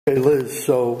Hey Liz,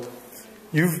 so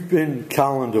you've been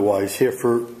calendar-wise here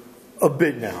for a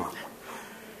bit now.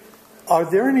 Are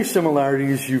there any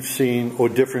similarities you've seen or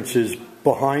differences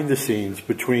behind the scenes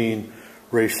between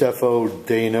Ray Sefo,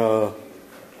 Dana,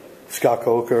 Scott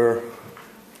Coker?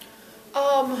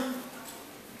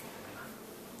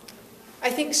 I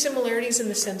think similarities in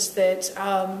the sense that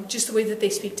just the way that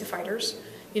they speak to fighters.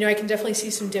 You know, I can definitely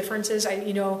see some differences.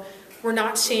 We're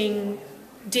not seeing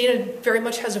Dana very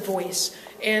much has a voice,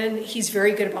 and he's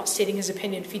very good about stating his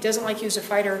opinion. If he doesn't like you as a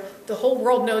fighter, the whole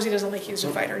world knows he doesn't like you as a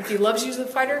fighter. If he loves you as a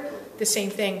fighter, the same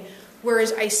thing.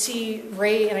 Whereas I see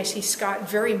Ray and I see Scott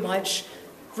very much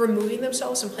removing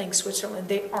themselves and playing Switzerland.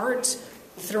 They aren't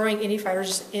throwing any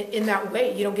fighters in that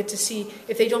way. You don't get to see,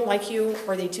 if they don't like you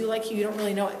or they do like you, you don't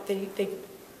really know it. They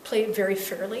play it very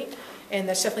fairly, and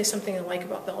that's definitely something I like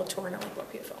about Bellator and I like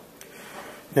about PFL.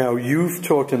 Now, you've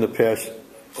talked in the past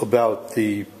about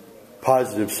the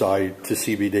positive side to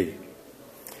CBD.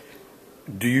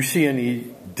 Do you see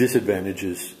any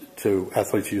disadvantages to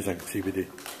athletes using CBD?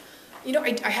 You know,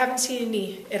 I haven't seen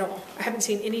any at all. I haven't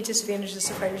seen any disadvantages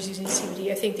to fighters using CBD.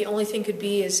 I think the only thing could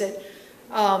be is that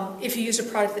if you use a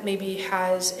product that maybe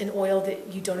has an oil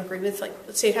that you don't agree with, like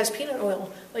let's say it has peanut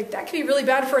oil, like that could be really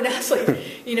bad for an athlete,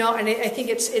 you know, and I think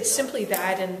it's simply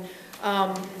that. And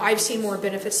I've seen more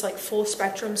benefits like full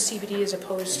spectrum CBD as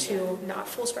opposed to not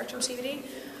full spectrum CBD.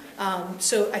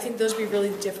 So I think those would be really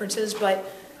the differences, but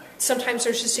sometimes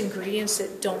there's just ingredients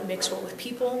that don't mix well with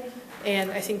people,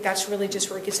 and I think that's really just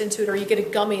where it gets into it. Or you get a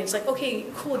gummy, and it's like, okay,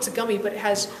 cool, it's a gummy, but it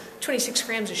has 26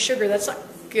 grams of sugar. That's not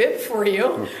good for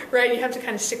you, right? You have to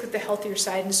kind of stick with the healthier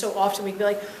side, and so often we can be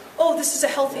like, oh, this is a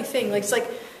healthy thing. Like it's like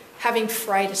having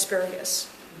fried asparagus.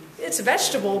 It's a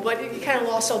vegetable, but you kind of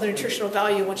lost all the nutritional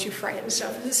value once you fry it and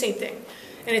stuff. It's the same thing.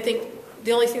 And I think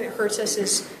the only thing that hurts us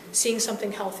is seeing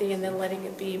something healthy and then letting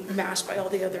it be masked by all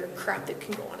the other crap that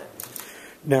can go on it.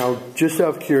 Now, just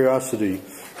out of curiosity,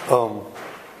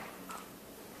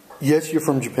 yes, you're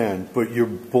from Japan, but you're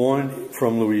born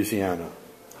from Louisiana.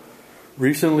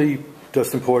 Recently,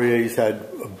 Dustin Poirier's had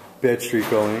a bad streak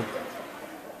going.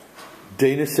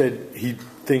 Dana said he'd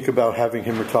think about having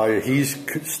him retire. He's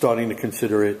starting to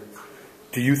consider it.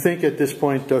 Do you think at this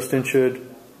point Dustin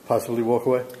should possibly walk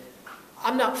away?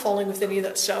 I'm not falling with any of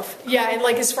that stuff. Yeah, and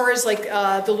like as far as like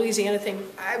the Louisiana thing,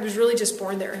 I was really just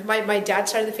born there. My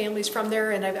dad's side of the family is from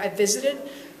there, and I visited.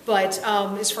 But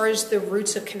as far as the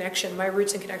roots of connection, my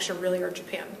roots and connection really are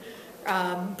Japan.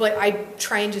 But I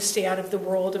try and just stay out of the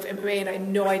world of MMA, and I have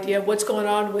no idea what's going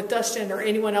on with Dustin or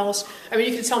anyone else. I mean,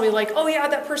 you can tell me like, oh yeah,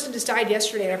 that person just died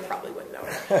yesterday, and I probably wouldn't know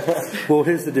it. Well,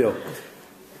 here's the deal.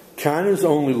 Connor's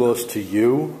only lost to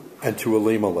you and to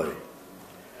pflmma.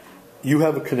 You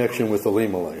have a connection with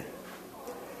pflmma.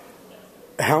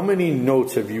 How many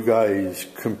notes have you guys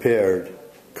compared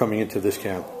coming into this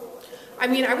camp? I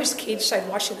mean, I was cage side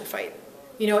watching the fight.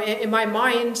 You know, in my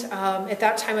mind, at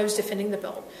that time I was defending the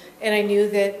belt. And I knew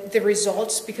that the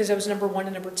results, because I was number 1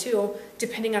 and number 2,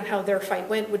 depending on how their fight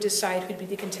went, would decide who'd be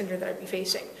the contender that I'd be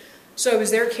facing. So I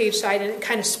was there cage side, and it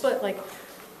kind of split. Like,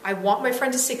 I want my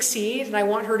friend to succeed, and I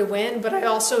want her to win, but I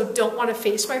also don't want to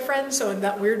face my friend, so in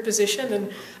that weird position.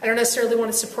 And I don't necessarily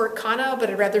want to support Kana, but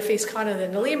I'd rather face Kana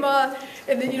than pflmma,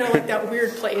 and then, you know, like that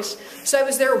weird place. So I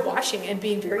was there watching and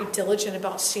being very diligent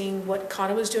about seeing what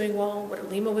Kana was doing well, what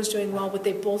pflmma was doing well, what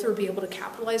they both were be able to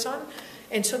capitalize on,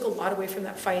 and took a lot away from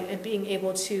that fight and being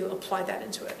able to apply that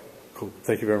into it. Cool.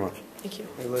 Thank you very much. Thank you.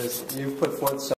 Hey Liz, you've put forth